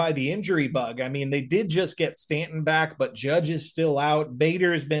bitten by the injury bug. I mean, they did just get Stanton back, but Judge is still out.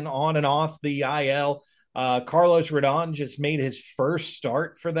 Bader's been on and off the IL. Carlos Rodon just made his first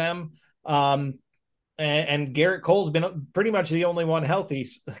start for them. And Garrett Cole's been pretty much the only one healthy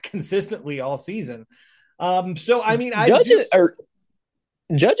consistently all season. So I mean,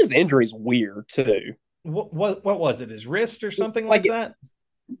 Judge's injury is weird too. What was it? His wrist or something like that?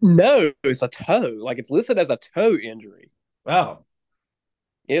 No, it's a toe. Like, it's listed as a toe injury. Oh,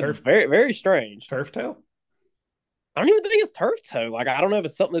 it's very, very strange. Turf toe? I don't even think it's turf toe. Like, I don't know if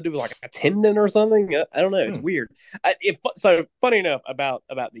it's something to do with like a tendon or something. I don't know. It's weird. So funny enough about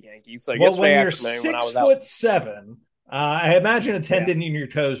the Yankees. So yesterday afternoon, when I was out, 6'7", I imagine a tendon in your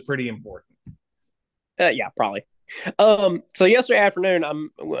toe is pretty important. Yeah, probably. So yesterday afternoon,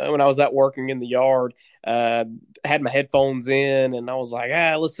 when I was out working in the yard, had my headphones in, and I was like,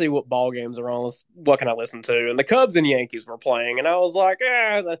 let's see what ball games are on. What can I listen to? And the Cubs and Yankees were playing, and I was like,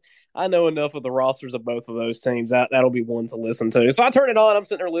 I know enough of the rosters of both of those teams. That'll be one to listen to. So I turn it on. I'm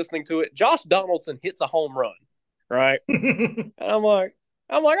sitting there listening to it. Josh Donaldson hits a home run, right? And I'm like,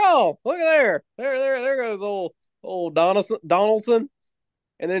 oh, look at there goes old Donaldson.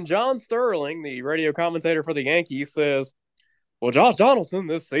 And then John Sterling, the radio commentator for the Yankees, says, well, Josh Donaldson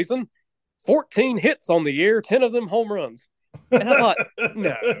this season, 14 hits on the year, 10 of them home runs. And I thought,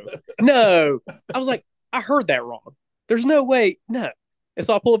 no. I was like, I heard that wrong. There's no way, no. And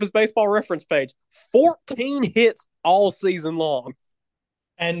so I pull up his baseball reference page. 14 hits all season long.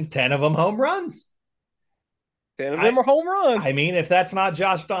 And 10 of them home runs. 10 of them are home runs. I mean, if that's not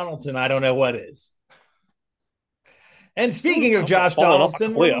Josh Donaldson, I don't know what is. And speaking of Josh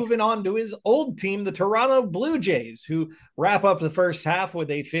Donaldson, we're moving on to his old team, the Toronto Blue Jays, who wrap up the first half with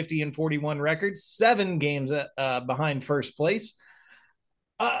a 50 and 41 record, 7 games behind first place.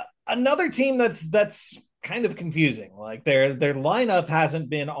 Another team that's kind of confusing. Like their lineup hasn't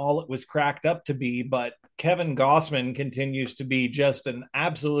been all it was cracked up to be, but Kevin Gausman continues to be just an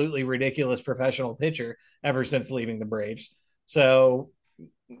absolutely ridiculous professional pitcher ever since leaving the Braves. So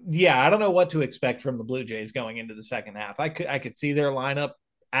yeah, I don't know what to expect from the Blue Jays going into the second half. I could see their lineup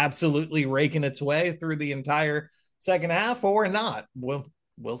absolutely raking its way through the entire second half, or not.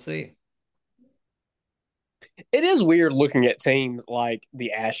 We'll see. It is weird looking at teams like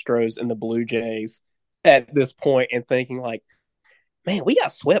the Astros and the Blue Jays at this point and thinking like, man, we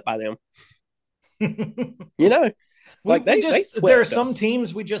got swept by them. You know, like they there are some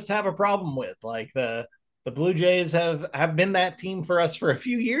teams we just have a problem with, like the Blue Jays have been that team for us for a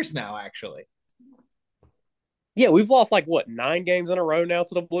few years now, actually. Yeah, we've lost 9 games in a row now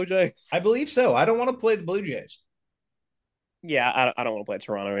to the Blue Jays? I believe so. I don't want to play the Blue Jays. Yeah, I don't want to play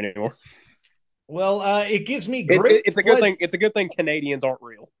Toronto anymore. Well, it gives me great. It's a good thing. It's a good thing Canadians aren't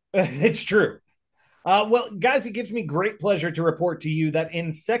real. It's true. Well, guys, it gives me great pleasure to report to you that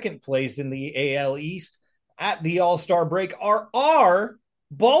in second place in the AL East at the All-Star break are our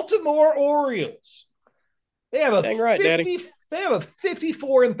Baltimore Orioles. They have a They have a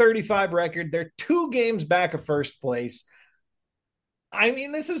 54 and 35 record. They're 2 games back of first place. I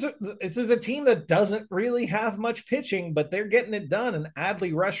mean, this is a team that doesn't really have much pitching, but they're getting it done. And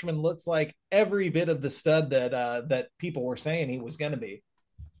Adley Rutschman looks like every bit of the stud that people were saying he was going to be.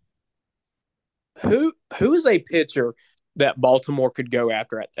 Who is a pitcher that Baltimore could go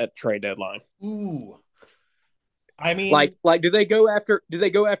after at trade deadline? Ooh, I mean, like do they go after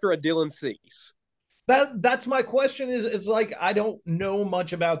a Dylan Cease? That's my question. Is like, I don't know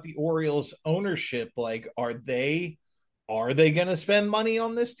much about the Orioles ownership. Like, are they going to spend money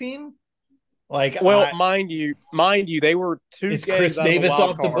on this team? Like, well, mind you, they were 2 is games Chris out Davis of the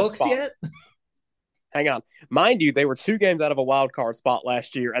off the books spot. yet? hang on. Mind you, they were 2 games out of a wild card spot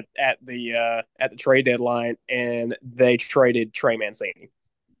last year at the trade deadline, and they traded Trey Mancini.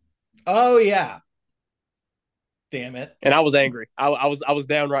 Oh yeah, damn it! And I was angry. I was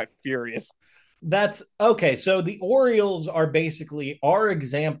downright furious. That's okay. So the Orioles are basically our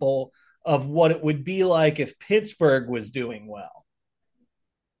example of what it would be like if Pittsburgh was doing well.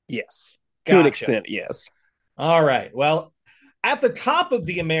 Yes, to an Gotcha. extent, yes. All right. Well, at the top of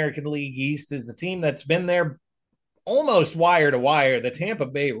the American League East is the team that's been there almost wire to wire, the Tampa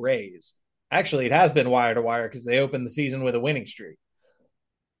Bay Rays. Actually, it has been wire to wire because they opened the season with a winning streak.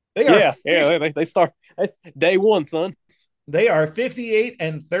 They start. That's day one, son. They are 58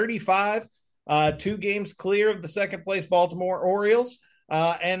 and 35, 2 games clear of the second place Baltimore Orioles.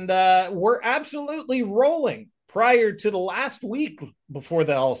 And we're absolutely rolling. Prior to the last week before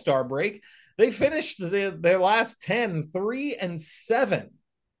the All-Star break, they finished their last 10, 3-7.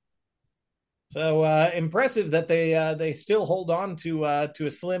 So impressive that they still hold on to a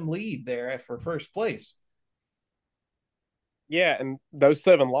slim lead there for first place. Yeah, and those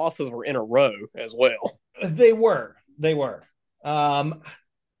 7 losses were in a row as well. They were.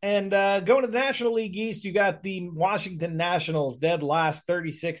 And going to the National League East, you got the Washington Nationals dead last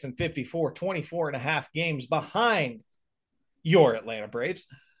 36 and 54, 24 and a half games behind your Atlanta Braves.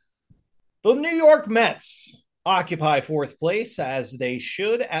 The New York Mets occupy fourth place, as they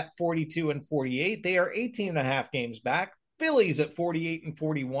should, at 42 and 48. They are 18 and a half games back. Phillies at 48 and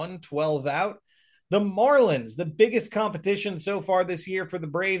 41, 12 out. The Marlins, the biggest competition so far this year for the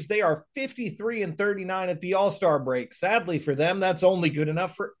Braves, they are 53 and 39 at the All-Star break. Sadly for them, that's only good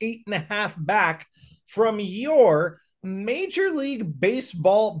enough for 8.5 back from your Major League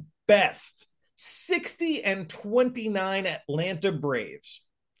Baseball best 60 and 29 Atlanta Braves.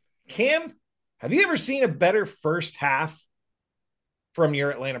 Cam, have you ever seen a better first half from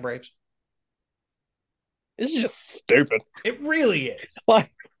your Atlanta Braves? It's just stupid. It really is.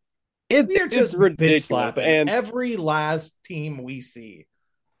 Like, We're just ridiculous, and every last team we see.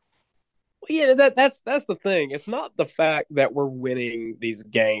 Yeah, that's the thing. It's not the fact that we're winning these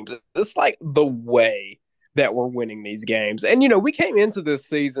games. It's like the way that we're winning these games. And we came into this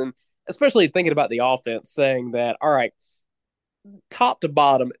season, especially thinking about the offense, saying that, all right, top to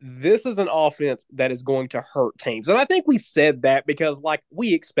bottom, this is an offense that is going to hurt teams. And I think we said that because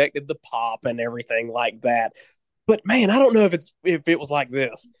we expected the pop and everything like that. But man, I don't know if it was like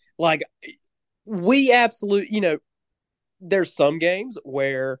this. We absolutely, there's some games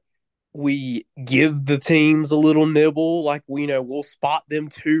where we give the teams a little nibble, we'll spot them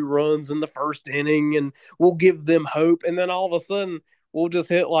 2 runs in the first inning and we'll give them hope. And then all of a sudden we'll just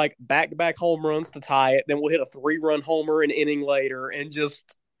hit back-to-back home runs to tie it. Then we'll hit a 3-run homer an inning later and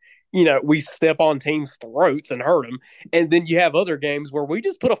just, we step on teams' throats and hurt them. And then you have other games where we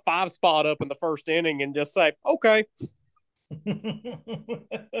just put a 5 spot up in the first inning and just say, okay.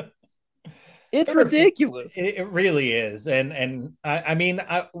 It's ridiculous. It really is. And I mean,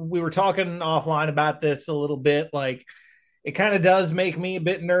 we were talking offline about this a little bit. It kind of does make me a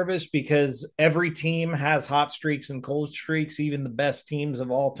bit nervous because every team has hot streaks and cold streaks, even the best teams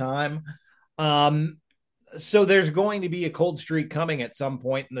of all time. So there's going to be a cold streak coming at some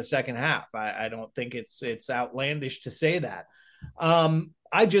point in the second half. I don't think it's outlandish to say that.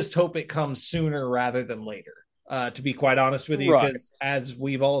 I just hope it comes sooner rather than later, to be quite honest with you, because as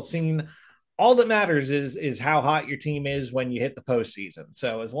we've all seen, all that matters is how hot your team is when you hit the postseason.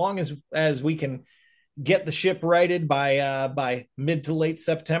 So as long as we can get the ship righted by mid to late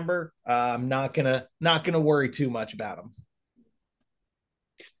September, I'm not gonna worry too much about them.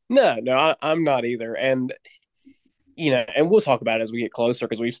 No, I'm not either. And and we'll talk about it as we get closer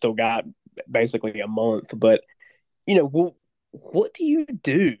because we've still got basically a month. But what do you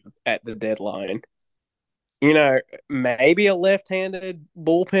do at the deadline? Maybe a left-handed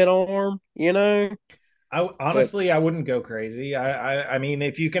bullpen arm, I wouldn't go crazy. I mean,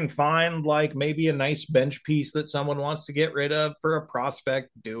 if you can find maybe a nice bench piece that someone wants to get rid of for a prospect,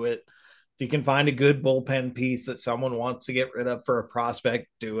 do it. If you can find a good bullpen piece that someone wants to get rid of for a prospect,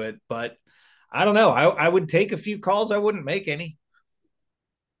 do it. But I don't know. I would take a few calls. I wouldn't make any.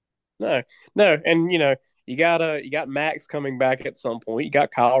 No. And, you got Max coming back at some point. You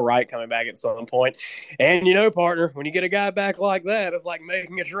got Kyle Wright coming back at some point. And, partner, when you get a guy back like that, it's like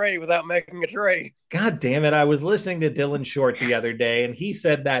making a trade without making a trade. God damn it. I was listening to Dylan Short the other day, and he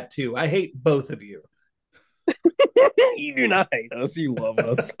said that too. I hate both of you. You do not hate us. You love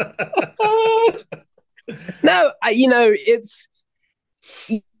us. No, it's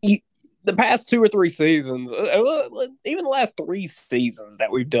the past 2 or 3 seasons, even the last 3 seasons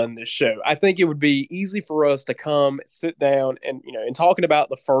that we've done this show, I think it would be easy for us to come sit down and, in talking about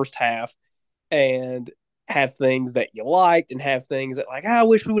the first half, and have things that you liked and have things that like, I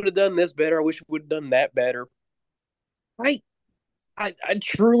wish we would have done this better. I wish we would have done that better. I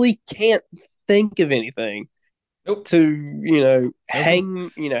truly can't think of anything to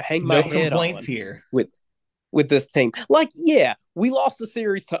hang my head on here with this team. Like, yeah, we lost the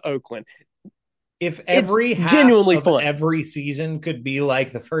series to Oakland. If every half of every season could be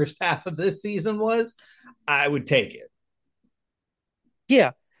like the first half of this season was, I would take it.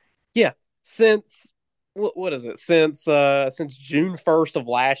 Yeah. Since what is it? Since June 1st of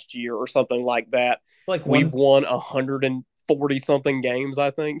last year or something like that, like we've won 140 something games,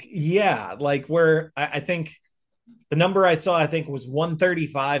 I think. Yeah, like I think the number I saw was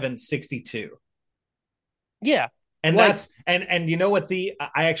 135 and 62. Yeah. And that's and you know what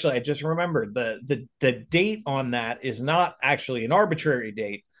I just remembered the date on that is not actually an arbitrary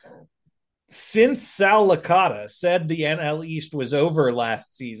date. Since Sal Licata said the NL East was over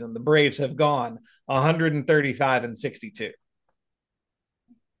last season, the Braves have gone 135 and 62.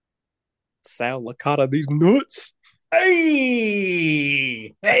 Sal Licata, these nuts.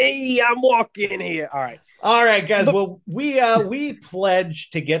 Hey, I'm walking here. All right, guys. Well, we pledge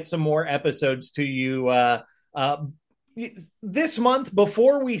to get some more episodes to you this month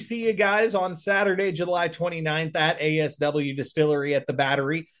before we see you guys on Saturday, July 29th at ASW Distillery at the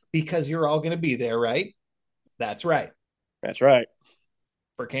Battery, because you're all going to be there, right? That's right.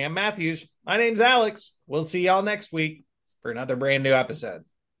 For Cam Matthews, my name's Alex. We'll see y'all next week for another brand new episode.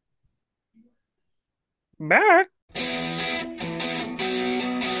 Bye.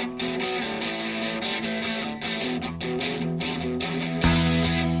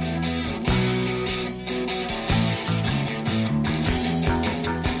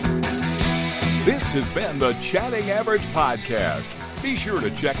 This has been the Chatting Average Podcast. Be sure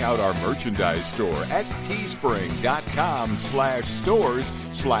to check out our merchandise store at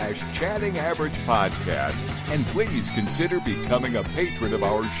teespring.com/stores/Chatting Average Podcast. And please consider becoming a patron of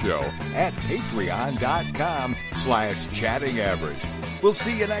our show at patreon.com/Chatting Average. We'll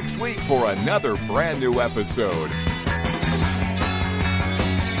see you next week for another brand new episode.